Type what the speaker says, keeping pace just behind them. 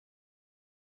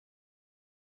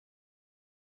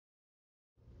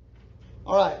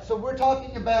All right, so we're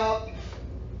talking about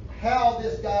how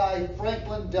this guy,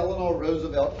 Franklin Delano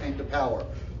Roosevelt, came to power.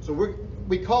 So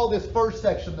we call this first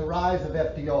section the rise of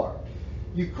FDR.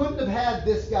 You couldn't have had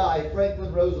this guy,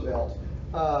 Franklin Roosevelt,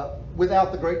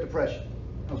 without the Great Depression,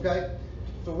 okay?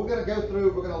 So we're going to go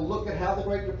through, we're going to look at how the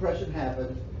Great Depression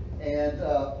happened and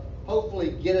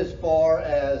hopefully get as far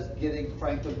as getting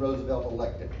Franklin Roosevelt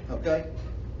elected, okay?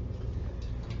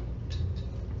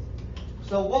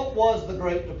 So what was the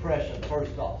Great Depression,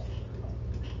 first off?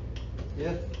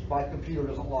 If my computer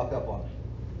doesn't lock up on me.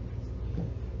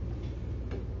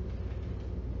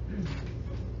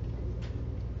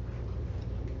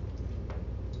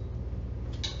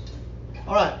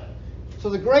 All right, so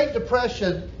the Great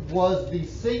Depression was the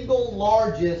single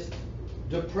largest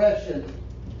depression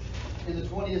in the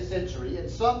 20th century, and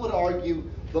some would argue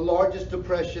the largest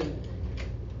depression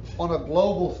on a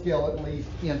global scale, at least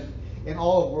in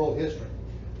all of world history.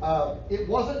 It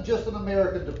wasn't just an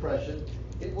American depression,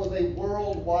 it was a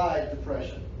worldwide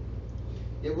depression.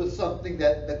 It was something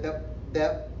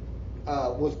that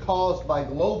was caused by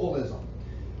globalism.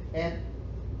 And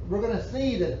we're going to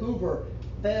see that Hoover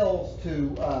fails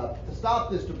to stop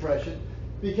this depression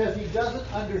because he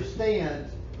doesn't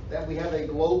understand that we have a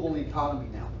global economy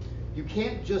now. You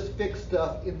can't just fix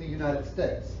stuff in the United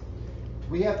States.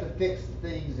 We have to fix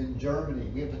things in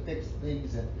Germany. We have to fix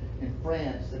things in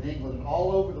France and England and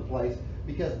all over the place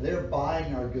because they're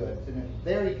buying our goods. And if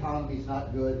their economy's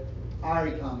not good, our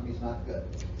economy's not good.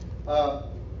 So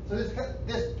this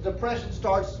depression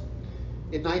starts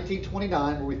in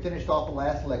 1929, where we finished off the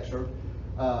last lecture,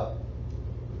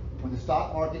 when the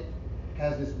stock market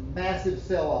has this massive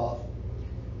sell-off,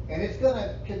 and it's going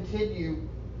to continue.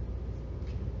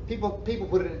 People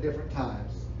put it at different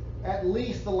times. At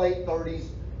least the late 30s.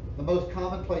 The most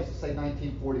common place to say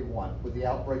 1941, with the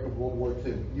outbreak of World War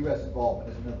II. U.S.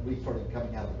 involvement is when we started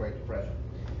coming out of the Great Depression.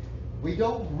 We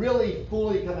don't really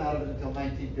fully come out of it until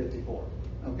 1954.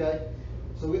 Okay,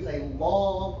 so it's a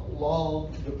long,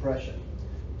 long depression.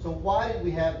 So why did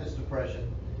we have this depression?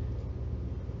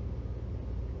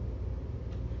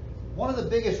 One of the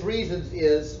biggest reasons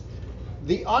is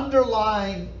the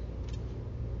underlying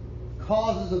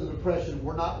causes of the depression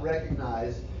were not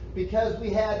recognized because we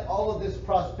had all of this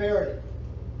prosperity.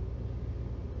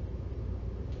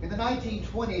 In the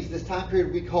 1920s, this time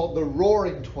period we called the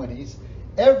Roaring Twenties,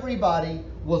 everybody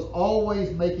was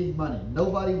always making money.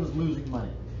 Nobody was losing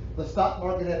money. The stock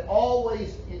market had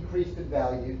always increased in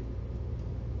value,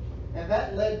 and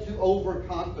that led to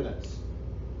overconfidence.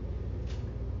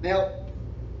 Now,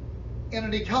 in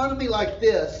an economy like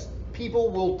this,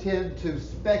 people will tend to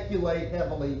speculate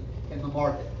heavily in the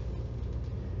market.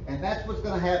 And that's what's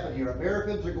going to happen here.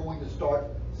 Americans are going to start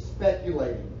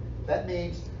speculating. That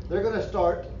means they're going to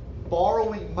start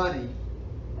borrowing money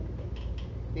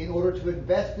in order to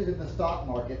invest it in the stock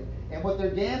market. And what they're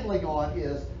gambling on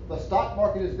is the stock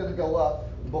market is going to go up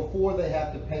before they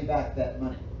have to pay back that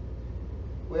money.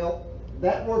 Well,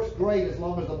 that works great as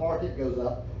long as the market goes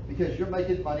up because you're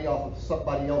making money off of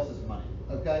somebody else's money,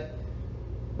 okay?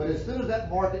 But as soon as that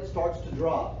market starts to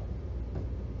drop,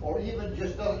 or even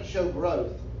just doesn't show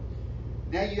growth,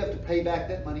 now you have to pay back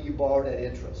that money you borrowed at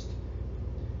interest.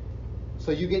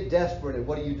 So you get desperate, and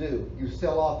what do? You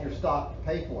sell off your stock to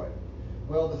pay for it.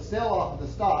 Well, the sell-off of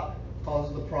the stock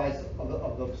causes the price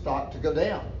of the stock to go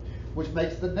down, which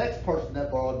makes the next person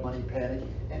that borrowed money panic,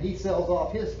 and he sells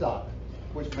off his stock,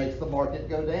 which makes the market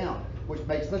go down, which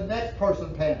makes the next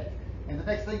person panic. And the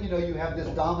next thing you know, you have this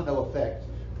domino effect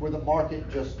where the market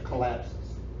just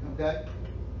collapses, okay?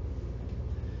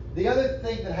 The other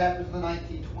thing that happens in the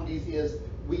 1920s is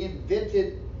we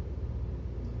invented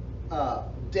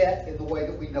debt in the way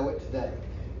that we know it today.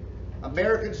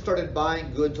 Americans started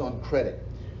buying goods on credit.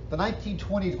 The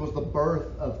 1920s was the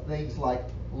birth of things like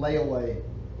layaway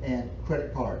and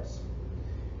credit cards.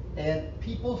 And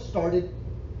people started,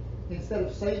 instead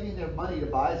of saving their money to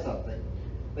buy something,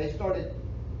 they started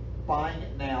buying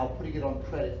it now, putting it on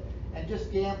credit, and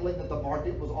just gambling that the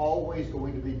market was always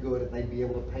going to be good and they'd be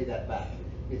able to pay that back.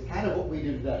 It's kind of what we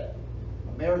do today.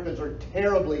 Americans are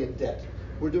terribly in debt.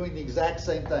 We're doing the exact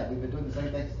same thing. We've been doing the same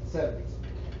thing since the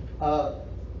 70s.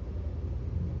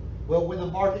 Well, when the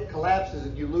market collapses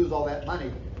and you lose all that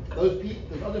money, those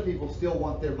other people still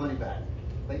want their money back.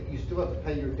 You still have to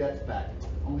pay your debts back.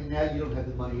 Only now you don't have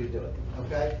the money to do it.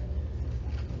 Okay?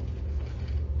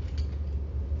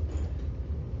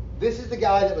 This is the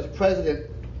guy that was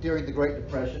president during the Great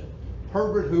Depression,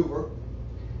 Herbert Hoover.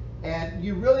 And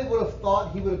you really would have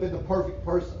thought he would have been the perfect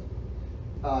person.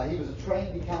 He was a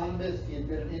trained economist. He had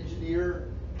been an engineer.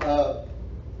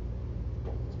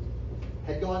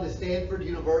 Had gone to Stanford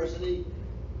University.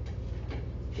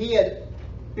 He had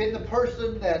been the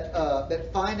person that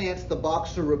that financed the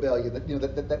Boxer Rebellion,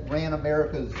 that ran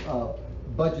America's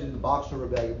budget in the Boxer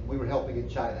Rebellion. We were helping in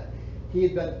China. He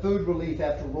had done food relief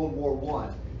after World War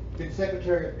I. Been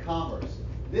Secretary of Commerce.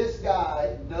 This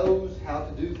guy knows how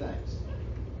to do things,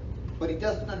 but he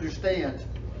doesn't understand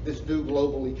this new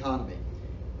global economy,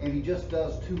 and he just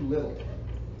does too little.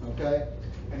 Okay,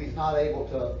 and he's not able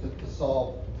to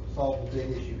solve the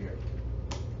big issue here.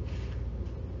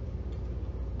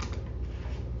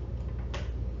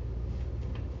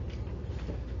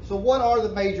 So what are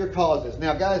the major causes?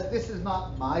 Now, guys, this is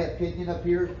not my opinion up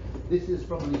here. This is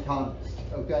from an economist,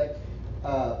 okay?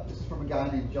 This is from a guy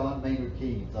named John Maynard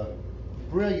Keynes, a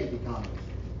brilliant economist.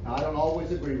 Now, I don't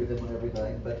always agree with him on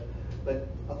everything, but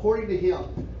according to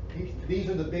him, these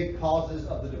are the big causes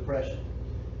of the Depression.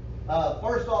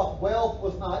 First off, wealth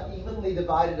was not evenly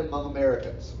divided among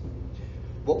Americans.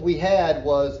 What we had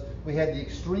was, we had the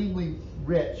extremely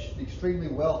rich, the extremely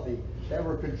wealthy that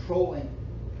were controlling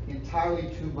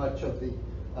entirely too much of the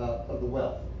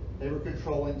wealth. They were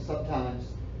controlling sometimes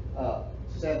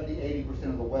 70–80%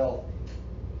 of the wealth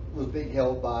was being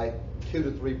held by 2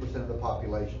 to 3% of the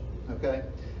population. Okay.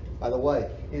 By the way,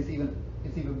 it's even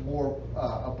more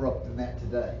abrupt than that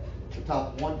today. The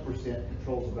top 1%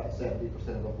 controls about 70%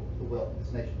 of the wealth in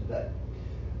this nation today.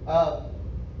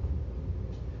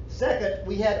 Second,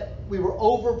 we were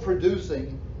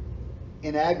overproducing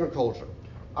in agriculture.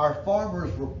 Our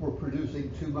farmers were producing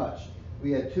too much.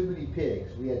 We had too many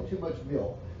pigs. We had too much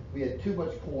milk. We had too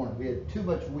much corn. We had too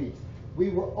much wheat. We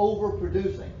were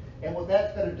overproducing. And what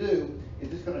that's going to do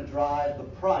is it's going to drive the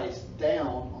price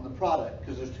down on the product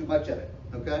because there's too much of it.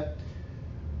 Okay?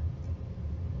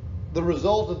 The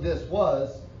result of this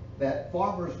was that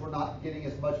farmers were not getting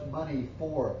as much money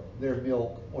for their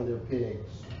milk or their pigs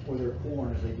or their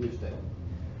corn as they used to.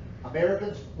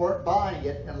 Americans weren't buying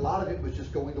it, and a lot of it was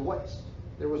just going to waste.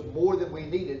 There was more than we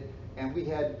needed, and we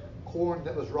had corn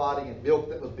that was rotting and milk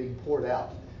that was being poured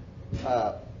out.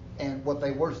 And what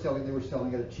they were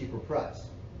selling at a cheaper price.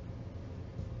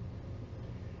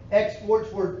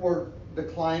 Exports were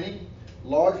declining,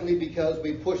 largely because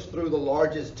we pushed through the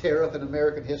largest tariff in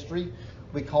American history.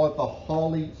 We call it the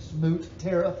Hawley-Smoot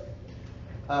tariff.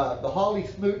 The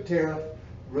Hawley-Smoot tariff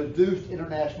reduced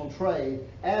international trade,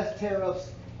 as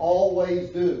tariffs always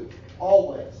do,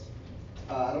 always.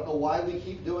 I don't know why we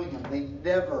keep doing them. They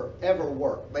never, ever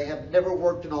work. They have never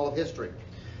worked in all of history.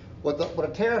 What a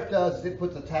tariff does is it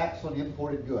puts a tax on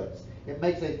imported goods. It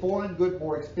makes a foreign good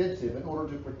more expensive in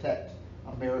order to protect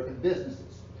American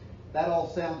businesses. That all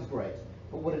sounds great,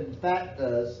 but what it in fact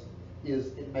does is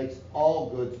it makes all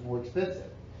goods more expensive.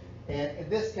 And in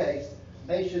this case,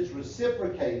 nations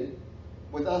reciprocated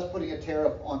with us putting a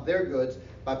tariff on their goods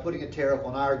by putting a tariff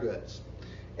on our goods.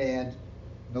 And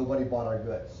nobody bought our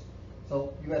goods.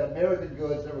 So you had American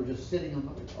goods that were just sitting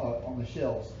on the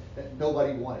shelves that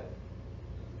nobody wanted.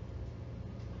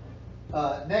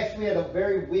 Next, we had a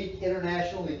very weak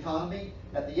international economy.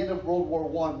 At the end of World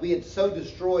War I, we had so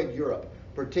destroyed Europe,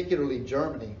 particularly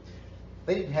Germany,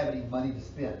 they didn't have any money to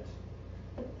spend.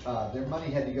 Their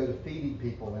money had to go to feeding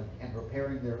people and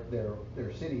repairing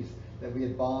their cities that we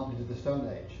had bombed into the Stone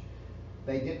Age.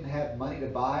 They didn't have money to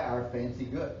buy our fancy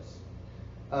goods.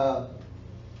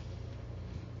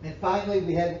 And finally,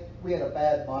 we had a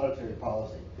bad monetary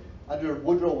policy. Under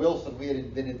Woodrow Wilson, we had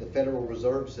invented the Federal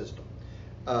Reserve System,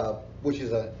 which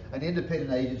is an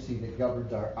independent agency that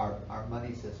governs our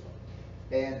money system.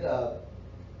 And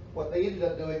what they ended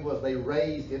up doing was they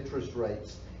raised interest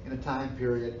rates in a time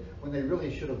period when they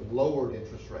really should have lowered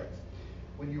interest rates.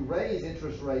 When you raise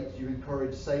interest rates, you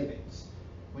encourage savings.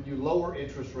 When you lower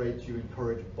interest rates, you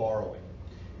encourage borrowing.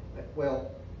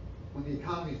 Well, when the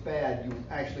economy's bad, you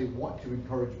actually want to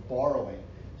encourage borrowing,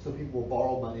 so people will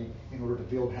borrow money in order to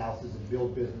build houses and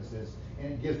build businesses,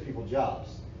 and it gives people jobs,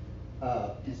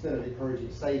 instead of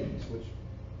encouraging savings, which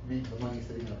means the money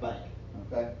sitting in a bank.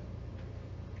 Okay.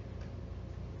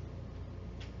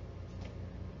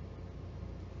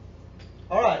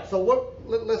 All right. So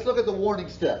let's look at the warning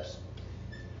steps.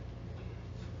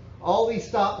 All these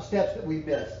steps that we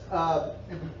missed,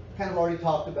 and we kind of already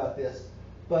talked about this.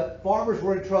 But farmers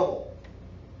were in trouble.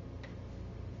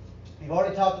 We've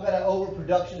already talked about how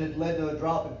overproduction had led to a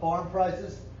drop in farm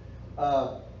prices.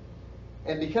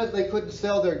 And because they couldn't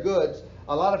sell their goods,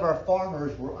 a lot of our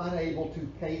farmers were unable to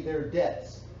pay their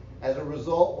debts. As a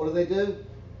result, what do?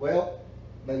 Well,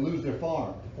 they lose their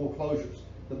farm to foreclosures.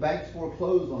 The banks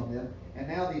foreclose on them, and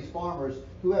now these farmers,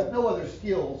 who have no other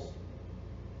skills,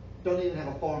 don't even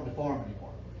have a farm to farm anymore.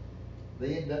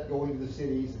 They end up going to the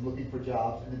cities and looking for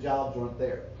jobs, and the jobs aren't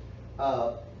there.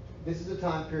 This is a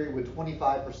time period when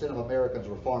 25% of Americans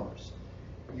were farmers.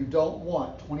 You don't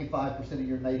want 25% of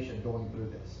your nation going through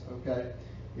this, okay?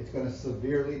 It's going to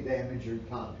severely damage your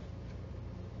economy.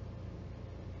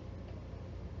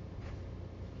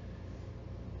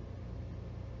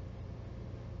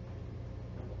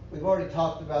 We've already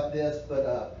talked about this,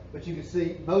 but you can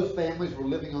see most families were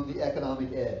living on the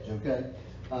economic edge, okay?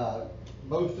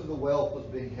 Most of the wealth was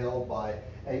being held by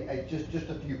just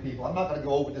a few people. I'm not going to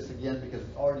go over this again because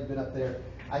it's already been up there.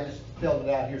 I just spelled it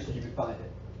out here so you can find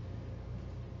it.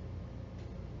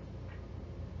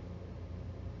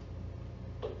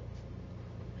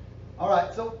 All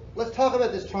right, so let's talk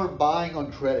about this term buying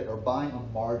on credit or buying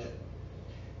on margin.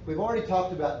 We've already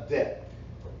talked about debt.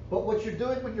 But what you're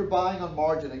doing when you're buying on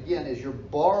margin, again, is you're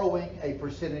borrowing a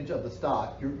percentage of the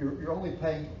stock. You're only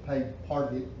paying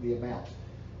part of the amount.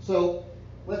 So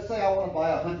let's say I want to buy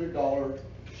a $100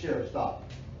 share of stock,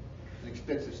 an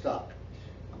expensive stock.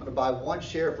 I'm going to buy one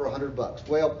share for $100.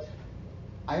 Well,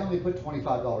 I only put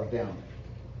 $25 down.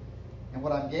 And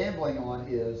what I'm gambling on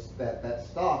is that that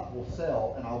stock will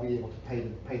sell and I'll be able to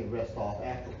pay the rest off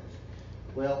afterwards.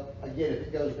 Well, again, if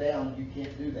it goes down, you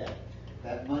can't do that.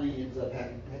 That money ends up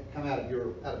having to come out of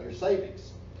your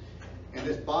savings. And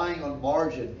this buying on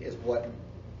margin is what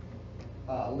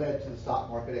led to the stock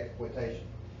market exploitation.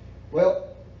 Well,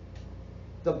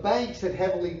 the banks had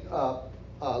heavily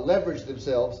leveraged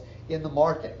themselves in the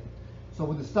market. So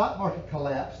when the stock market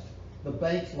collapsed, the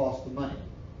banks lost the money.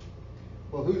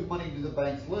 Well, whose money do the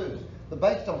banks lose? The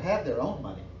banks don't have their own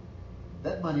money.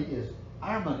 That money is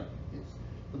our money.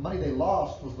 The money they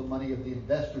lost was the money of the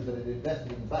investors that had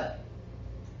invested in the bank.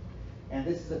 And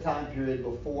this is a time period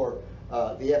before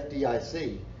the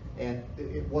FDIC, and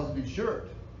it wasn't insured.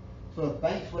 So if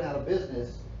banks went out of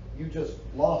business, you just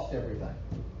lost everything.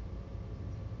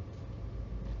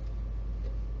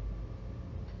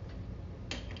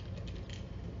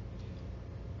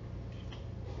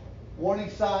 Warning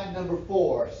sign number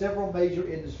 4, several major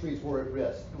industries were at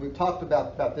risk. And we've talked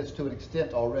about this to an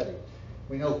extent already.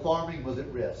 We know farming was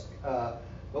at risk.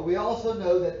 But we also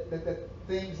know that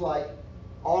things like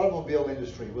automobile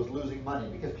industry was losing money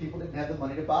because people didn't have the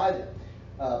money to buy them.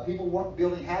 People weren't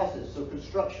building houses, so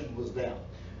construction was down.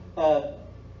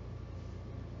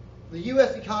 The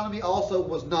U.S. economy also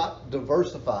was not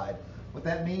diversified. What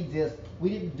that means is we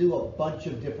didn't do a bunch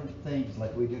of different things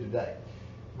like we do today.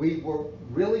 We were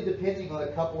really depending on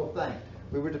a couple of things.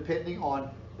 We were depending on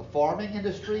the farming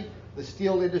industry, the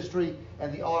steel industry,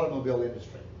 and the automobile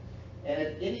industry. And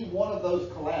if any one of those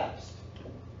collapsed,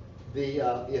 the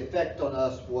effect on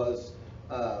us was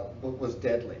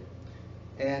deadly.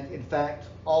 And in fact,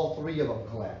 all 3 of them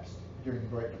collapsed during the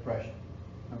Great Depression.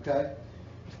 Okay?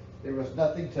 There was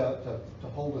nothing to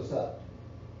hold us up.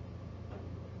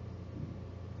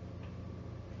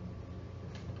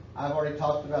 I've already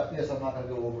talked about this. I'm not going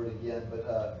to go over it again,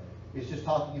 but it's just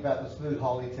talking about the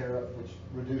Smoot-Hawley tariff, which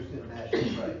reduced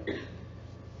international trade.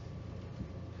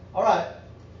 All right.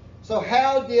 So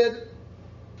how did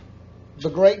the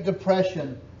Great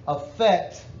Depression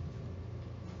affect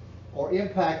or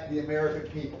impact the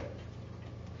American people?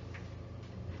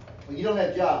 When you don't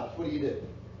have jobs, what do?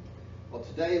 Well,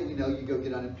 today we know you go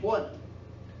get unemployment.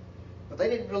 But they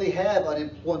didn't really have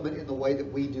unemployment in the way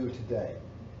that we do today.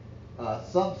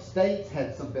 Some states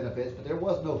had some benefits, but there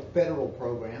was no federal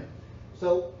program.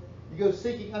 So you go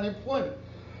seeking unemployment.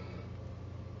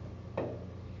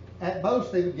 At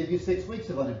most, they would give you 6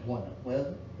 weeks of unemployment.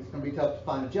 Well, it's going to be tough to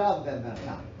find a job in that amount of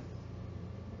time.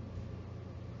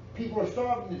 People are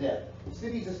starving to death.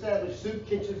 Cities established soup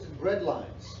kitchens and bread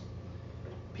lines.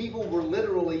 People were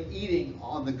literally eating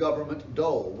on the government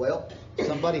dole. Well,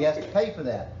 somebody has to pay for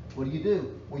that. What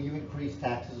do? Well, you increase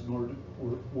taxes in order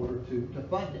to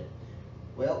fund it.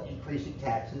 Well, increasing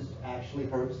taxes actually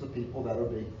hurts the people that are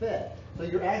being fed. So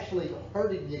you're actually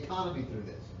hurting the economy through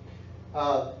this.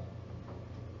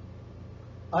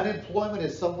 Unemployment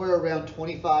is somewhere around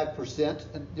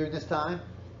 25% during this time.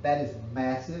 That is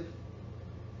massive.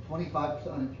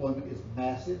 25% unemployment is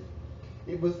massive.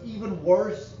 It was even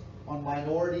worse on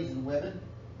minorities and women.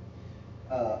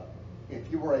 If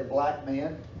you were a black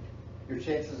man, your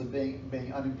chances of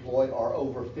being unemployed are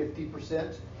over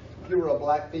 50%. If you were a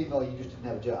black female, you just didn't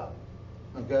have a job.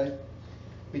 Okay?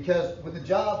 Because when the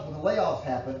layoffs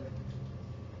happened,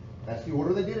 that's the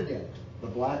order they did it in. The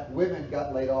black women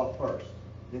got laid off first.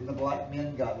 Then the black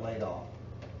men got laid off.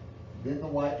 Then the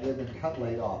white women got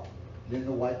laid off. Then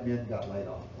the white men got laid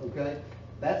off. Okay?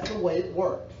 That's the way it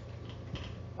worked.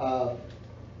 So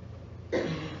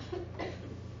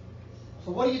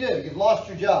what do? You've lost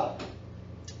your job.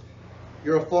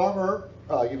 You're a farmer.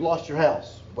 You've lost your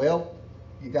house. Well,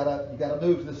 you gotta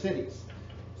move to the cities.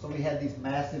 So we had these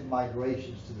massive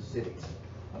migrations to the cities.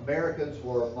 Americans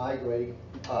were migrating,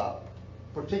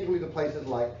 particularly to places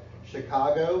like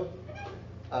Chicago.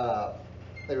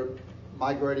 They were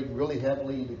migrating really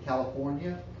heavily into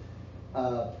California,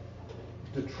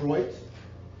 Detroit,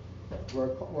 where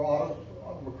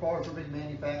cars were being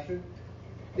manufactured.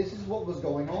 This is what was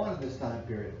going on in this time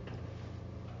period.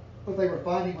 But they were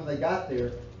finding when they got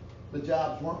there, the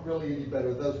jobs weren't really any better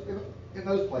in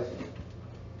those places.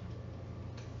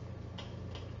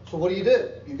 So what do?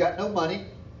 You've got no money.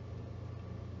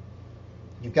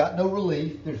 You've got no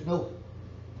relief. There's no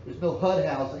HUD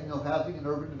housing, no housing and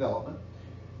urban development.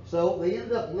 So they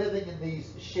ended up living in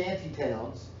these shanty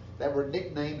towns that were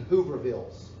nicknamed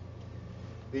Hoovervilles.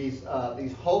 These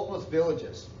homeless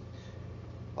villages.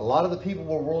 A lot of the people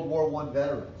were World War I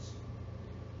veterans,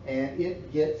 and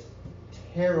it gets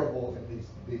terrible in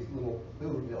these little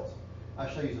Hoovervilles. I'll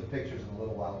show you some pictures in a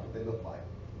little while what they look like.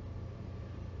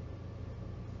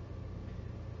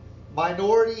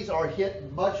 Minorities are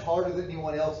hit much harder than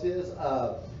anyone else is.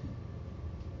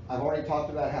 I've already talked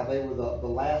about how they were the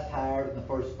last hired and the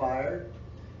first fired.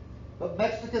 But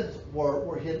Mexicans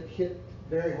were hit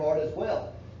very hard as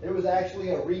well. There was actually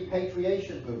a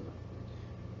repatriation movement.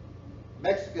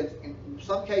 Mexicans, in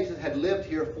some cases, had lived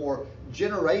here for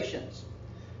generations.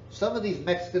 Some of these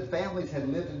Mexican families had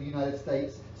lived in the United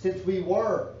States since we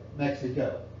were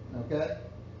Mexico, okay?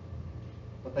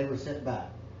 But they were sent back.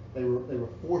 They were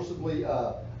forcibly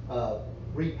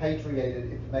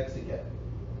repatriated into Mexico.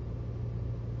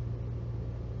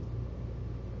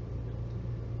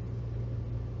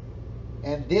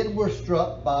 And then we're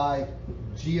struck by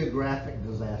geographic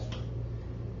disaster.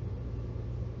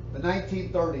 The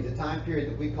 1930s, a time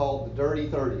period that we called the Dirty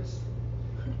 30s.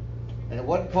 And it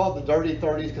wasn't called the Dirty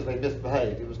 30s because they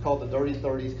misbehaved. It was called the Dirty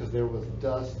 30s because there was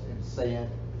dust and sand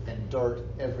and dirt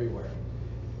everywhere.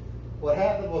 What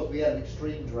happened was we had an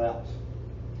extreme drought,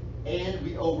 and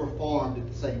we overfarmed at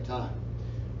the same time.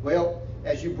 Well,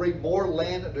 as you bring more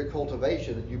land under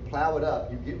cultivation and you plow it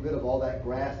up, you get rid of all that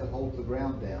grass that holds the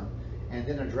ground down, and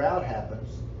then a drought happens,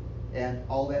 and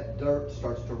all that dirt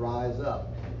starts to rise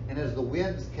up. And as the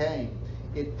winds came,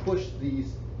 it pushed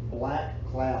these black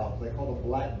clouds, they call them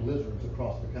black blizzards,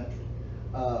 across the country.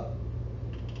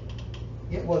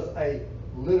 It was a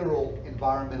literal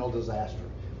environmental disaster.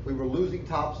 We were losing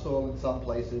topsoil in some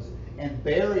places and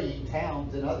burying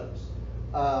towns in others.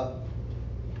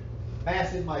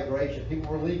 Massive migration.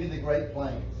 People were leaving the Great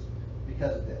Plains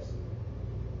because of this.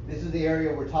 This is the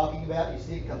area we're talking about. You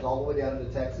see it comes all the way down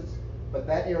into Texas. But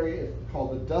that area is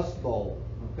called the Dust Bowl,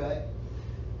 okay?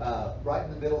 Right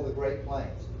in the middle of the Great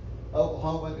Plains.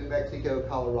 Oklahoma, New Mexico,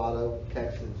 Colorado,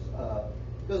 Texas.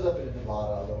 Goes up into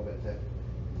Nevada a little bit too.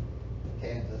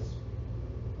 Kansas.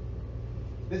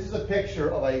 This is a picture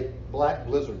of a black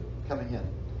blizzard coming in.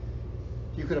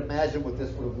 You could imagine what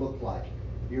this would have looked like.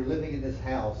 You're living in this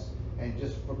house, and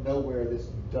just from nowhere, this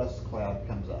dust cloud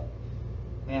comes up.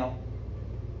 Now,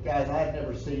 guys, I've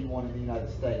never seen one in the United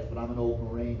States, but I'm an old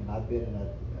Marine, and I've been in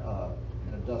a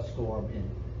dust storm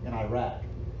in Iraq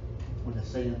when the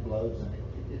sand blows, and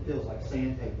it feels like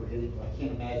sandpaper hitting. I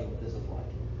can't imagine what this is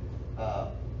like.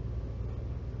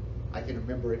 I can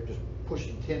remember it just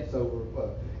pushing tents over.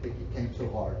 It came so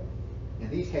hard. In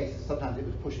these cases, sometimes it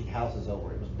was pushing houses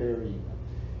over. It was burying them.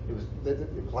 It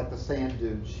was like the sand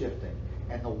dunes shifting,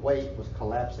 and the weight was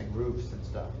collapsing roofs and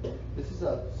stuff. This is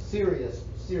a serious,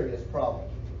 serious problem.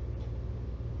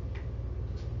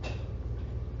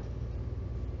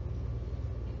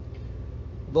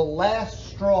 The last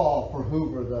straw for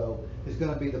Hoover, though, is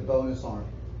going to be the bonus army.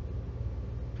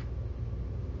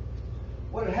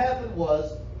 What had happened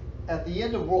was, at the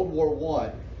end of World War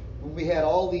I, when we had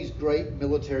all these great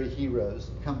military heroes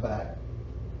come back,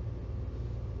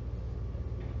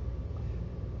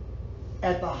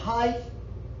 at the height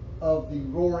of the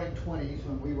Roaring 20s,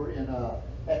 when we were in an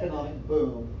economic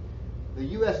boom, the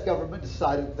U.S. government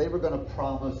decided that they were going to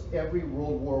promise every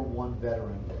World War I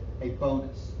veteran a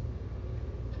bonus.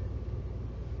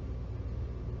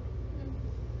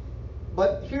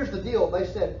 But here's the deal. They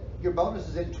said, your bonus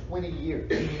is in 20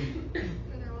 years.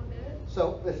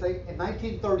 So let's say in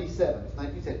 1937,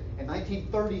 in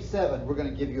 1937, we're going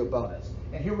to give you a bonus.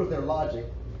 And here was their logic.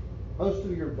 Most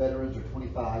of your veterans are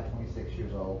 25, 26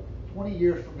 years old. 20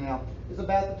 years from now is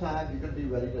about the time you're going to be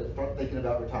ready to start thinking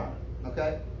about retirement,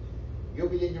 okay? You'll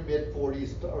be in your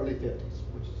mid-40s to early 50s,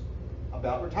 which is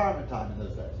about retirement time in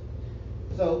those days.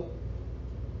 So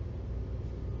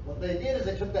what they did is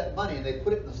they took that money and they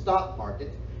put it in the stock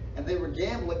market, and they were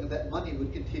gambling that money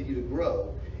would continue to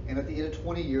grow, and at the end of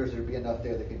 20 years there'd be enough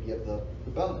there that could give the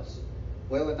bonus.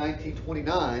 Well, in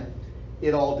 1929,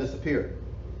 it all disappeared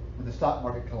when the stock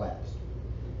market collapsed.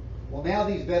 Well, now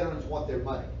these veterans want their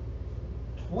money.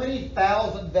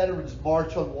 20,000 veterans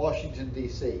march on Washington,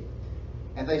 D.C.,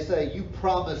 and they say, you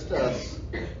promised us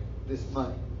this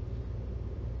money,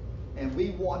 and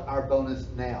we want our bonus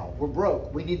now. We're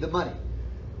broke. We need the money.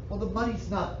 Well, the money's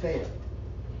not there.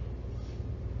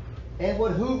 And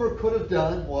what Hoover could have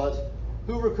done was,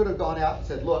 Hoover could have gone out and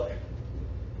said, look,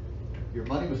 your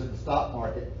money was in the stock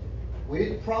market. We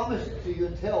didn't promise it to you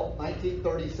until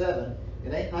 1937.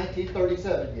 It ain't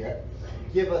 1937 yet.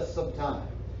 Give us some time.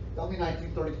 Tell me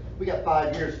 1930. We got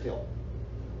 5 years still.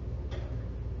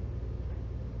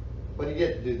 But he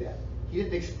didn't do that. He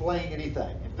didn't explain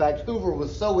anything. In fact, Hoover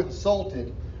was so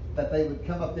insulted that they would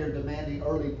come up there demanding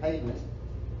early payment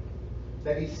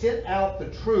that he sent out the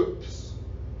troops.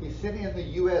 He sent in the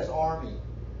U.S. Army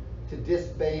to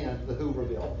disband the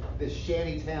Hooverville, this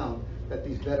shanty town that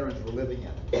these veterans were living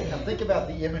in. Now think about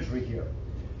the imagery here.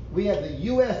 We have the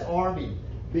U.S. Army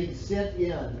being sent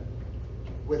in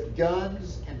with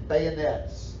guns and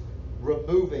bayonets,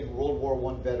 removing World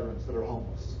War I veterans that are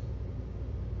homeless.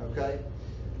 Okay?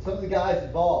 Some of the guys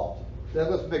involved,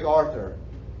 Douglas MacArthur,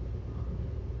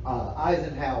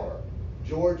 Eisenhower,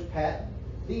 George Patton,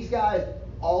 these guys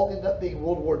all end up being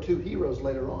World War II heroes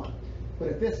later on. But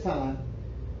at this time,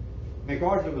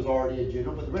 MacArthur was already a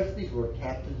general, but the rest of these were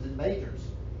captains and majors.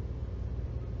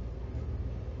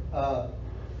 A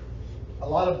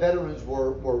lot of veterans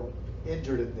were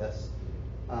injured in this,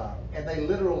 and they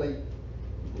literally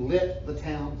lit the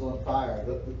towns on fire,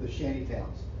 the shanty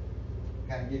towns.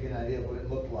 Kind of give you an idea of what it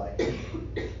looked like.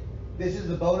 This is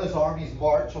the bonus Army's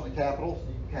march on the Capitol. So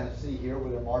you can kind of see here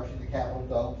where they're marching the Capitol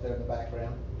domes there in the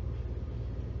background.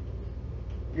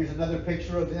 Here's another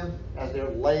picture of them as they're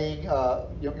laying,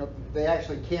 they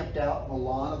actually camped out on the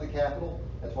lawn of the Capitol.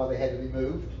 That's why they had to be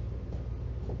moved.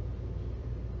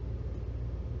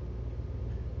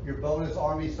 Your bonus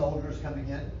Army soldiers coming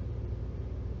in.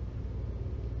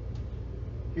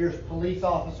 Here's police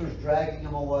officers dragging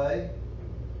them away.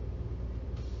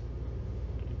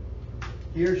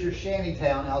 Here's your shanty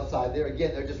town outside there.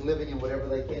 Again, they're just living in whatever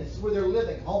they can. This is where they're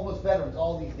living, homeless veterans,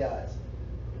 all these guys.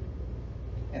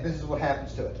 And this is what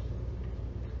happens to it.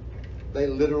 They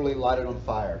literally light it on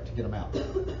fire to get them out.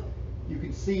 You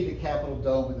can see the Capitol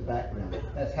dome in the background.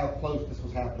 That's how close this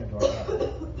was happening to our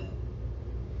Capitol.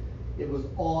 It was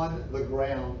on the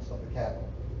grounds of the Capitol.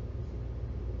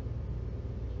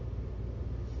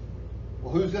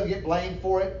 Well, who's going to get blamed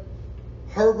for it?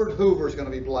 Herbert Hoover is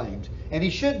going to be blamed, and he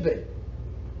should be.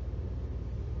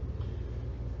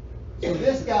 So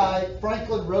this guy,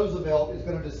 Franklin Roosevelt, is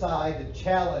going to decide to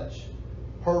challenge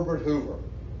Herbert Hoover.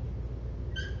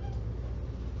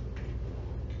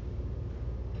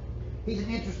 He's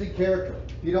an interesting character.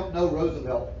 If you don't know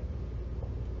Roosevelt,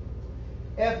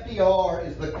 FDR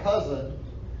is the cousin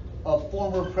of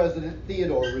former President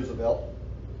Theodore Roosevelt.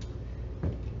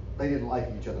 They didn't like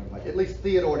each other much. At least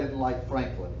Theodore didn't like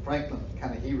Franklin. Franklin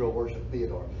kind of hero worshiped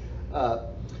Theodore.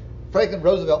 Franklin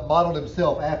Roosevelt modeled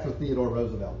himself after Theodore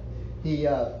Roosevelt. He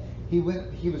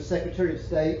was Secretary of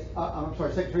State.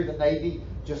 Secretary of the Navy,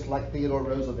 just like Theodore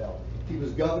Roosevelt. He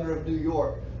was governor of New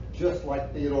York, just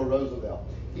like Theodore Roosevelt.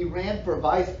 He ran for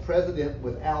vice president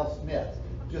with Al Smith,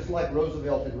 just like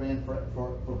Roosevelt had ran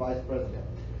for vice president.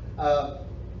 But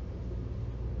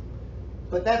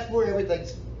that's where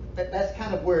that's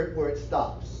kind of where it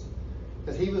stops.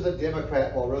 Because he was a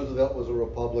Democrat while Roosevelt was a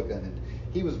Republican. And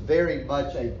he was very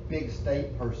much a big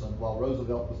state person while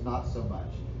Roosevelt was not so much.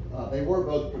 They were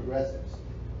both progressives.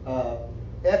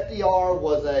 FDR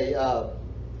was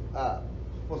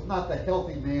not the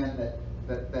healthy man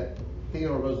that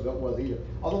Theodore Roosevelt was either.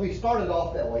 Although he started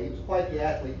off that way, he was quite the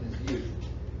athlete in his youth.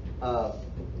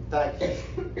 In fact,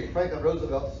 Franklin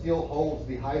Roosevelt still holds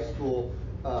the high school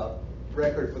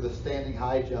record for the standing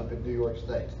high jump in New York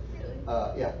State.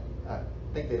 Yeah, I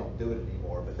think they don't do it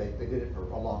anymore, but they did it for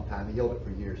a long time. He held it for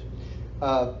years.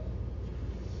 But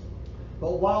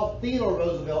while Theodore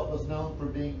Roosevelt was known for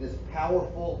being this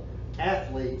powerful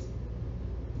athlete,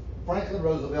 Franklin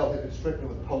Roosevelt had been stricken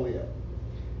with polio.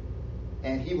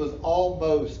 And he was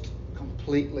almost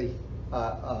completely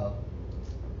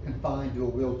confined to a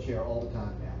wheelchair all the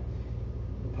time now.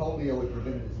 The polio had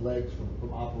prevented his legs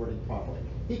from operating properly.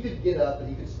 He could get up and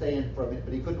he could stand from it,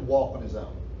 but he couldn't walk on his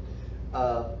own.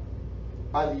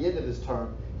 By the end of his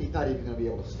term, he's not even going to be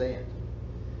able to stand.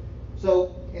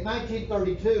 So in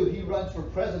 1932, he runs for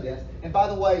president. And by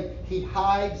the way, he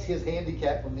hides his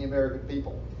handicap from the American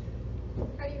people.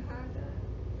 How do you hide that?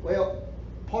 Well,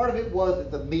 part of it was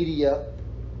that the media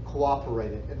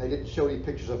cooperated and they didn't show any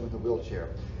pictures of him in the wheelchair.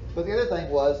 But the other thing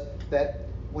was that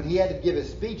when he had to give his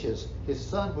speeches, his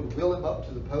son would wheel him up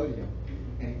to the podium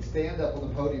and he'd stand up on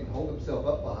the podium and hold himself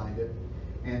up behind it,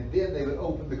 and then they would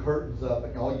open the curtains up,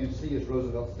 and all you'd see is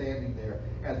Roosevelt standing there.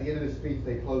 At the end of his speech,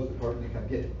 they close the curtain and come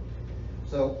get him.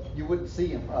 So you wouldn't see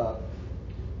him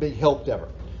being helped ever.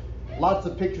 Lots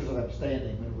of pictures of him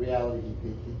standing, when in reality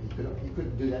he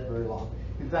couldn't do that very long.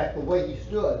 In fact, the way he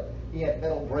stood, he had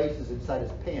metal braces inside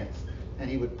his pants, and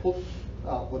he would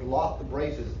would lock the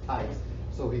braces tight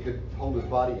so he could hold his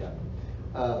body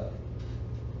up.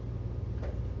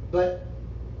 But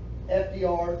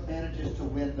FDR manages to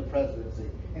win the presidency,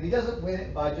 and he doesn't win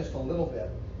it by just a little bit.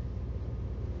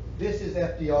 This is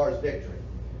FDR's victory,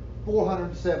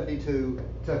 472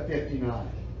 to 59.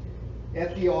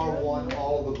 FDR won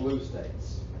all of the blue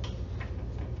states.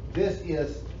 This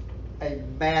is a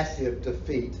massive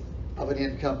defeat of an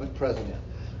incumbent president.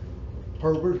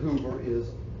 Herbert Hoover is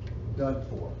done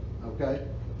for, okay?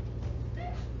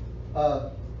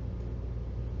 So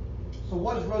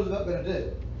what is Roosevelt going to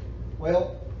do?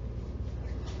 Well,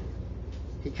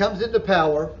 he comes into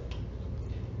power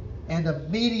and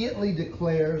immediately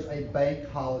declares a bank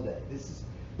holiday.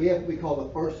 We have what we call the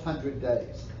first 100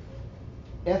 days.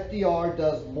 FDR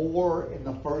does more in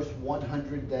the first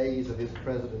 100 days of his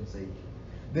presidency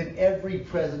than every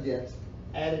president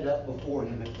added up before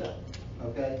him had done.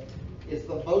 Okay? It's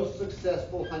the most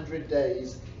successful 100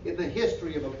 days in the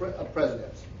history of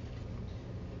presidents.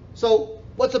 So,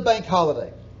 what's a bank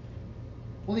holiday?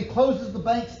 Well, he closes the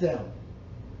banks down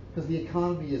because the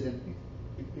economy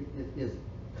is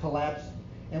collapsing.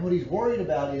 And what he's worried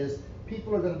about is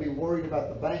people are going to be worried about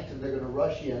the banks, and they're going to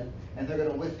rush in and they're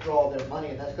going to withdraw their money,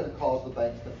 and that's going to cause the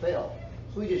banks to fail.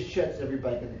 So he just shuts every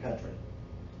bank in the country.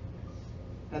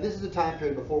 Now, this is a time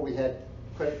period before we had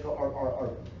credit card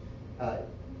or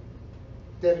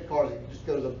debit cards. You can just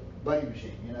go to the money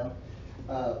machine, you know.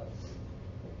 So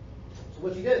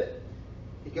what's he do?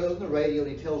 He goes on the radio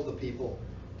and he tells the people,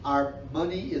 our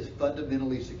money is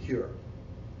fundamentally secure.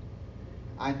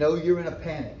 I know you're in a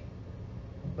panic,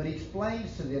 but he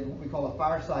explains to them what we call a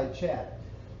fireside chat,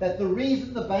 that the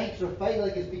reason the banks are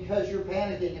failing is because you're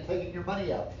panicking and taking your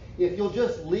money out. If you'll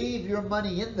just leave your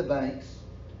money in the banks,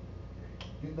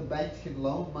 then the banks can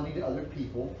loan money to other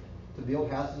people to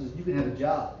build houses, and you can have a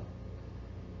job.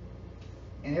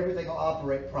 And everything will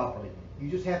operate properly. You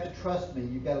just have to trust me.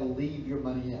 You've got to leave your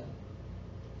money in.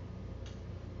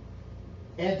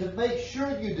 And to make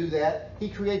sure you do that, he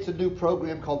creates a new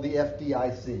program called the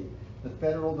FDIC, the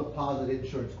Federal Deposit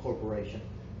Insurance Corporation,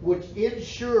 which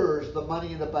insures the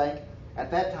money in the bank.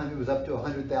 At that time, it was up to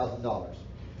 $100,000.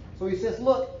 So he says,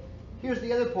 look, here's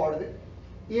the other part of it.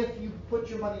 If you put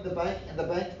your money in the bank and the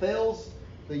bank fails,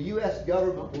 the U.S.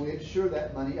 government will insure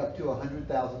that money up to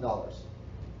 $100,000.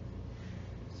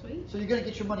 Sweet. So you're going to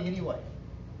get your money anyway.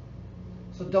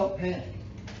 So don't panic.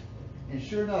 And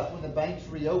sure enough, when the banks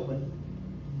reopened,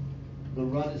 the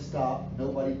run is stopped,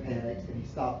 nobody panicked, and he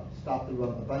stopped the run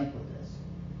on the bank with this.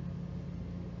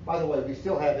 By the way, we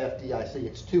still have FDIC.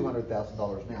 It's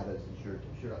 $200,000 now that it's insured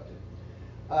up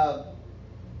to.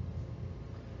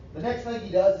 The next thing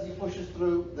he does is he pushes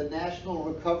through the National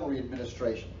Recovery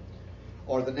Administration,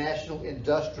 or the National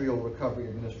Industrial Recovery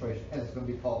Administration, as it's going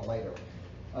to be called later.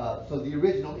 So the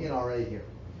original NRA here.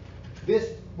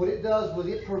 What it does was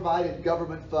it provided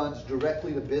government funds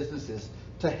directly to businesses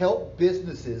to help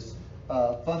businesses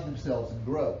fund themselves and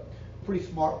grow. Pretty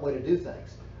smart way to do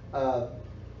things.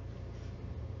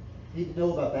 You need to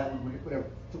know about that one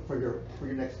for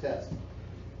your next test.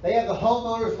 They have the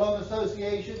Homeowners Loan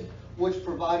Association, which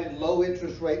provided low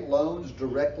interest rate loans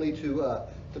directly to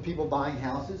people buying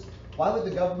houses. Why would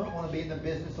the government want to be in the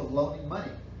business of loaning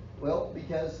money? Well,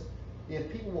 because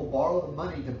if people will borrow the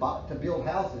money to build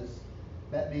houses,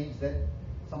 that means that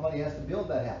somebody has to build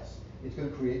that house. It's going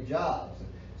to create jobs.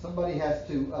 Somebody has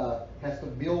to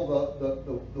build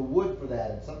the wood for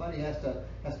that, and somebody has to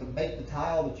make the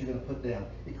tile that you're going to put down.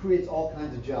 It creates all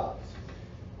kinds of jobs.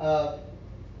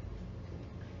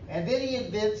 And then he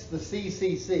invents the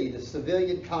CCC, the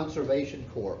Civilian Conservation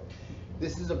Corps.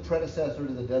 This is a predecessor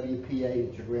to the WPA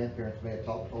that your grandparents may have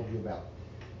told you about.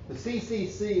 The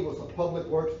CCC was a public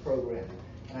works program.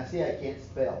 And I see I can't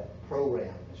spell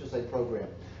program. Let's just say program.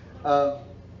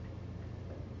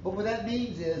 But what that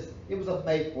means is it was a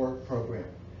make work program.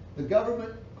 The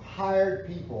government hired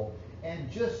people and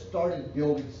just started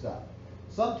building stuff.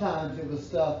 Sometimes it was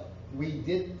stuff we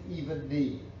didn't even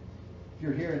need. If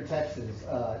you're here in Texas,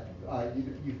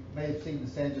 you may have seen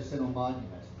the San Jacinto Monument.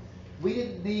 We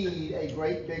didn't need a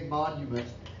great big monument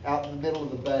out in the middle of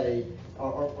the bay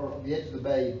or on the edge of the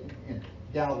bay in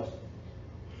Galveston.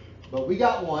 But we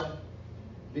got one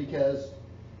because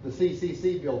the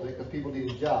CCC built it because people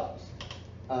needed jobs.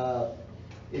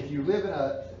 If you live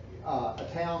a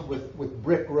town with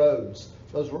brick roads,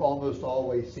 those were almost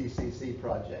always CCC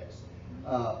projects.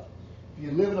 If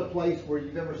you live in a place where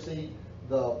you've ever seen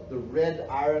the red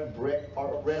iron brick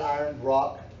or red iron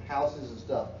rock houses and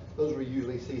stuff, those were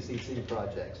usually CCC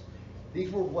projects.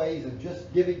 These were ways of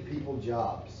just giving people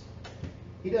jobs.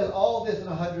 He does all this in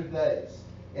 100 days,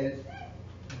 and it's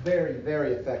very,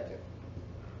 very effective.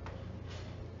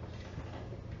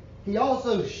 He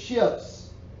also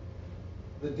shifts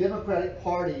the Democratic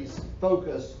Party's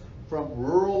focus from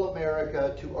rural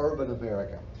America to urban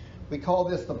America. We call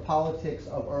this the politics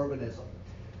of urbanism.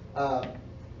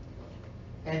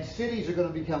 And cities are going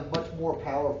to become much more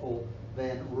powerful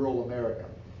than rural America.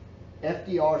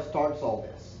 FDR starts all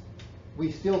this.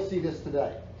 We still see this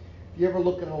today. If you ever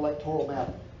look at an electoral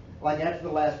map, like after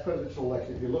the last presidential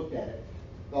election, if you looked at it,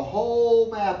 the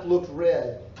whole map looked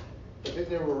red, but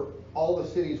then all the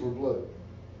cities were blue.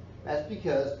 That's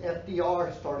because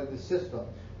FDR started the system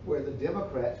where the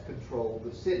Democrats control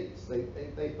the cities.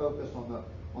 They focus on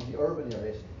the urban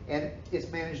areas, and it's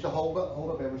managed to hold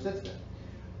up ever since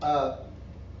then.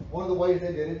 One of the ways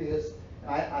they did it is,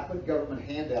 I put government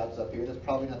handouts up here. That's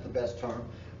probably not the best term,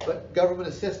 but government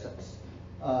assistance.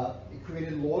 It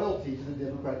created loyalty to the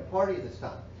Democratic Party at this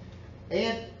time.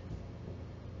 And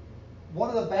one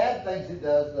of the bad things it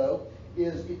does, though,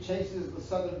 is it chases the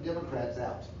Southern Democrats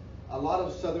out. A lot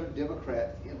of Southern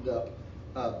Democrats end up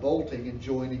bolting and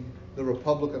joining the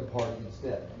Republican Party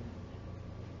instead.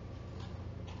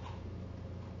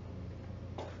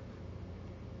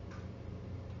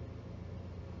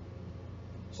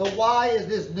 So why is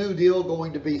this New Deal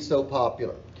going to be so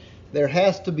popular? There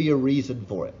has to be a reason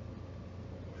for it.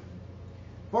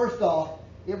 First off,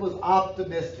 it was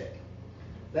optimistic.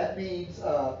 That means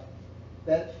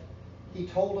that he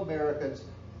told Americans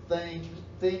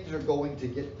things are going to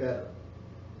get better.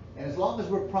 And as long as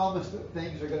we're promised that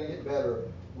things are going to get better,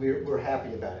 we're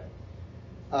happy about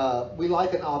it. We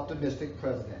like an optimistic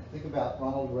president. Think about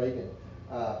Ronald Reagan.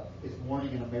 It's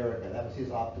morning in America. That was his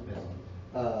optimism.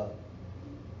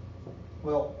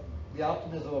 Well, the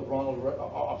optimism of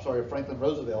Franklin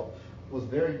Roosevelt was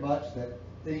very much that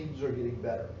things are getting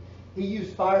better. He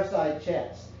used fireside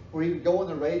chats where he would go on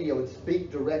the radio and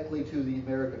speak directly to the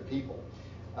American people.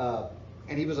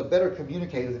 And he was a better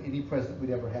communicator than any president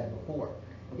we'd ever had before.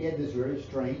 He had this very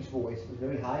strange voice. It was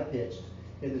very high-pitched.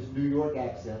 He had this New York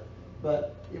accent,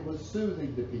 but it was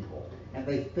soothing to people, and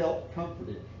they felt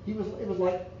comforted. It was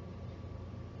like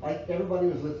everybody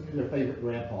was listening to their favorite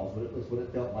grandpas, but it was what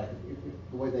it felt like,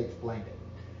 the way they explained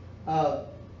it.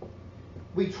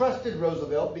 We trusted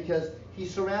Roosevelt because he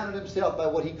surrounded himself by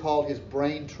what he called his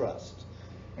brain trust.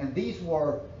 And these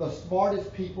were the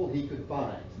smartest people he could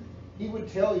find. He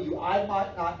would tell you, I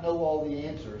might not know all the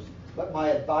answers, but my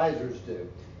advisors do.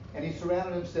 And he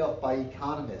surrounded himself by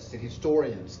economists and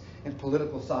historians and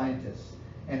political scientists.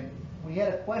 And when he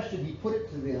had a question, he put it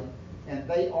to them, and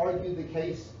they argued the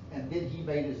case, and then he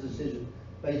made his decision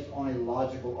based on a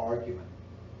logical argument.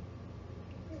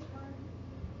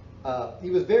 He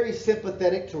was very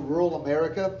sympathetic to rural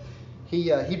America.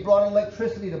 He brought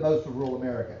electricity to most of rural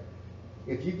America.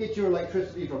 If you get your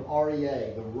electricity from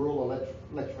REA, the Rural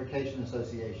Electrification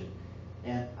Association,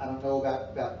 and I don't know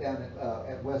about down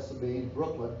at West Sabine,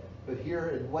 Brooklyn, but here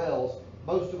in Wells,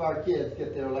 most of our kids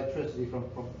get their electricity from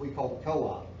we call the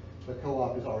co-op. The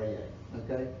co-op is REA,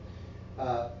 okay?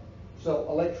 So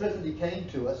electricity came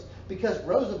to us because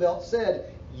Roosevelt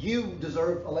said, you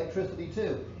deserve electricity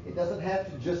too. It doesn't have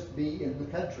to just be in the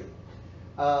country.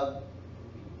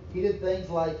 He did things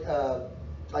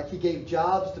like he gave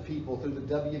jobs to people through the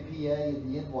WPA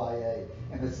and the NYA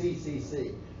and the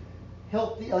CCC.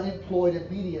 Helped the unemployed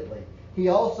immediately. He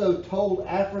also told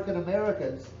African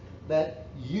Americans that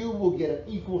you will get an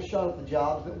equal shot at the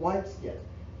jobs that whites get.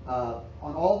 On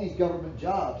all these government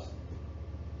jobs,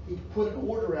 he put an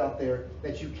order out there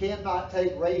that you cannot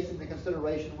take race into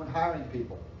consideration when hiring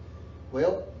people.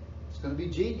 Well, it's going to be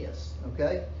genius,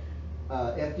 okay?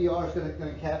 FDR is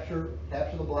going to capture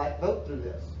the black vote through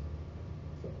this.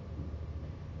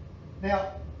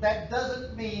 Now, that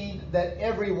doesn't mean that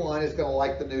everyone is going to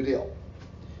like the New Deal.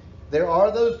 There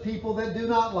are those people that do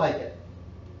not like it.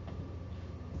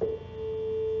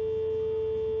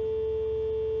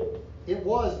 It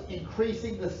was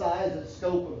increasing the size and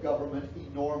scope of government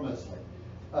enormously.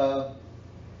 A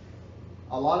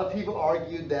lot of people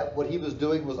argued that what he was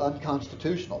doing was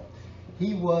unconstitutional.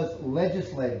 He was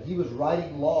legislating. He was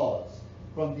writing laws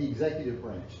from the executive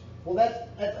branch. Well, that's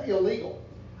illegal.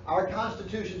 Our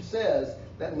Constitution says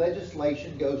that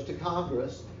legislation goes to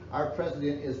Congress. Our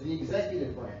president is the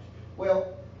executive branch.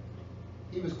 Well,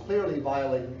 he was clearly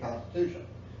violating the Constitution.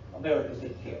 Americans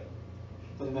didn't care,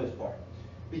 for the most part.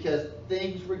 because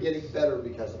things were getting better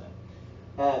because of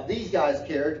it. These guys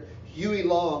cared. Huey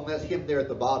Long, that's him there at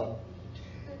the bottom.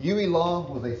 Huey Long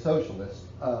was a socialist.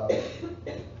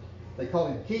 They call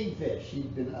him Kingfish.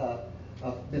 He'd been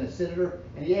a senator,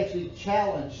 and he actually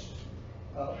challenged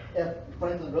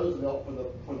Franklin Roosevelt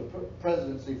for the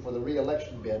presidency for the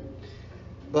re-election bid,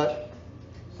 but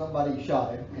somebody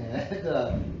shot him,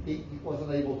 and he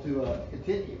wasn't able to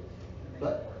continue.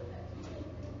 But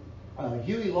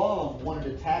Huey Long wanted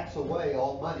to tax away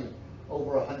all money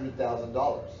over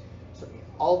 $100,000. So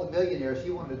all the millionaires,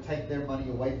 he wanted to take their money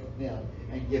away from them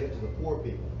and give it to the poor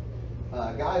people.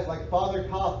 Guys like Father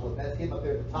Coughlin, that's him up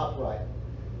there at the top right.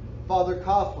 Father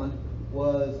Coughlin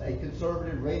was a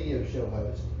conservative radio show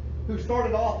host who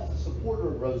started off as a supporter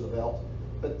of Roosevelt,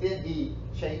 but then he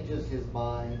changes his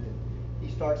mind and he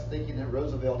starts thinking that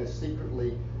Roosevelt is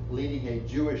secretly leading a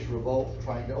Jewish revolt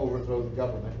trying to overthrow the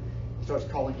government. He starts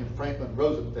calling him Franklin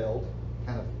Roosevelt,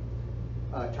 kind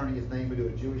of turning his name into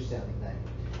a Jewish sounding name.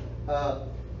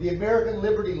 The American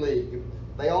Liberty League,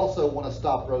 they also want to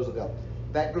stop Roosevelt.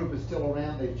 That group is still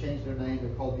around. They've changed their name.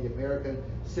 They're called the American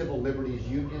Civil Liberties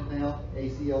Union now,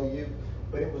 ACLU,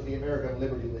 but it was the American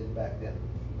Liberty League back then.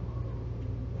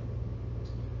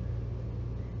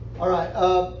 All right,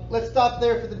 let's stop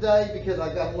there for the day because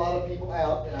I've got a lot of people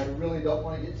out and I really don't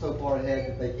want to get so far ahead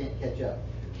that they can't catch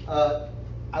up.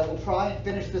 I will try and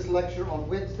finish this lecture on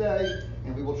Wednesday,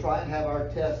 and we will try and have our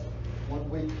test 1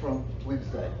 week from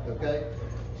Wednesday, okay?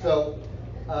 So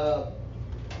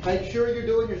make sure you're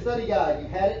doing your study guide. You've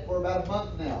had it for about a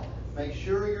month now. Make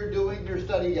sure you're doing your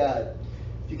study guide.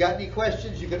 If you got any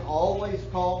questions, you can always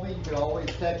call me. You can always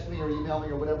text me or email me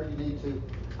or whatever you need to.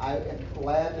 I am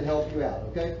glad to help you out,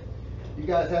 okay? You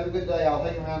guys have a good day. I'll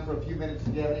hang around for a few minutes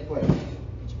if you have any questions.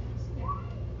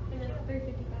 And it's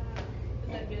 3:55.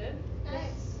 Is that good?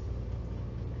 Nice.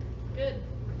 Good.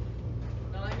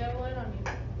 Don't I got one on you?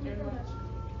 You're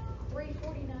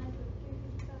 3:49.